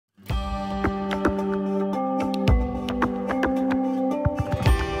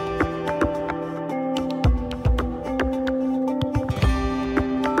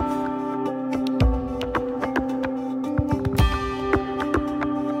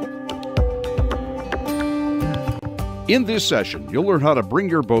In this session, you'll learn how to bring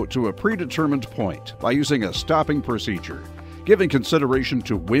your boat to a predetermined point by using a stopping procedure, giving consideration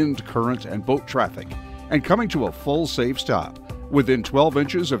to wind, current, and boat traffic, and coming to a full safe stop within 12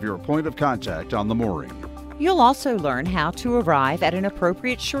 inches of your point of contact on the mooring. You'll also learn how to arrive at an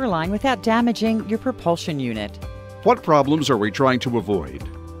appropriate shoreline without damaging your propulsion unit. What problems are we trying to avoid?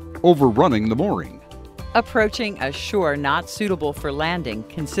 Overrunning the mooring. Approaching a shore not suitable for landing,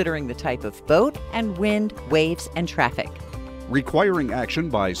 considering the type of boat and wind, waves, and traffic. Requiring action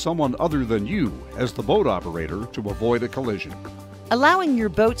by someone other than you as the boat operator to avoid a collision. Allowing your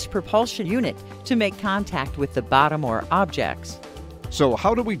boat's propulsion unit to make contact with the bottom or objects. So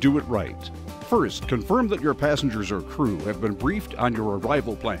how do we do it right? First, confirm that your passengers or crew have been briefed on your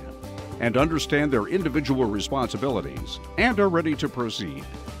arrival plan and understand their individual responsibilities and are ready to proceed.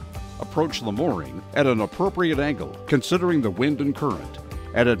 Approach the mooring at an appropriate angle, considering the wind and current,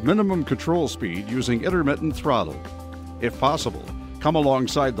 and at minimum control speed using intermittent throttle. If possible, come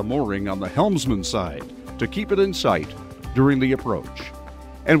alongside the mooring on the helmsman's side to keep it in sight during the approach,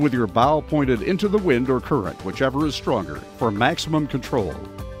 and with your bow pointed into the wind or current, whichever is stronger, for maximum control.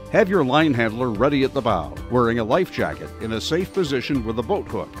 Have your line handler ready at the bow, wearing a life jacket in a safe position with a boat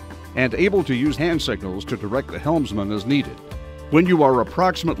hook, and able to use hand signals to direct the helmsman as needed. When you are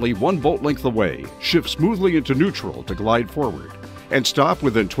approximately 1 boat length away, shift smoothly into neutral to glide forward, and stop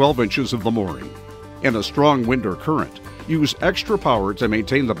within 12 inches of the mooring. In a strong wind or current, use extra power to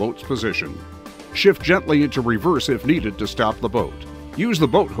maintain the boat's position. Shift gently into reverse if needed to stop the boat. Use the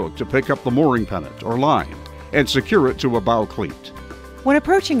boat hook to pick up the mooring pennant or line, and secure it to a bow cleat. When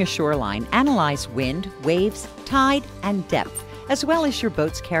approaching a shoreline, analyze wind, waves, tide, and depth, as well as your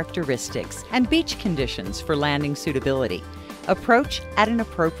boat's characteristics and beach conditions for landing suitability. Approach at an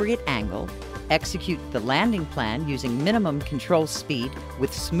appropriate angle. Execute the landing plan using minimum control speed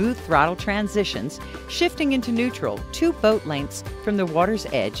with smooth throttle transitions, shifting into neutral 2 boat lengths from the water's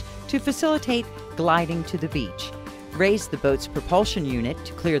edge to facilitate gliding to the beach. Raise the boat's propulsion unit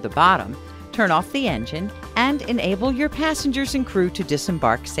to clear the bottom, turn off the engine, and enable your passengers and crew to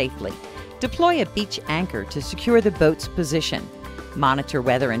disembark safely. Deploy a beach anchor to secure the boat's position. Monitor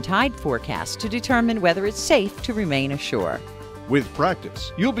weather and tide forecasts to determine whether it's safe to remain ashore. With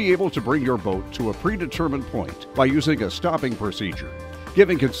practice, you'll be able to bring your boat to a predetermined point by using a stopping procedure,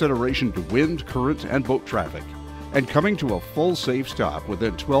 giving consideration to wind, current, and boat traffic, and coming to a full safe stop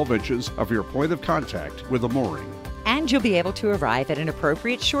within 12 inches of your point of contact with a mooring. And you'll be able to arrive at an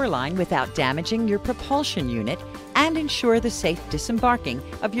appropriate shoreline without damaging your propulsion unit and ensure the safe disembarking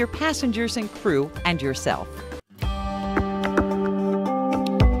of your passengers and crew and yourself.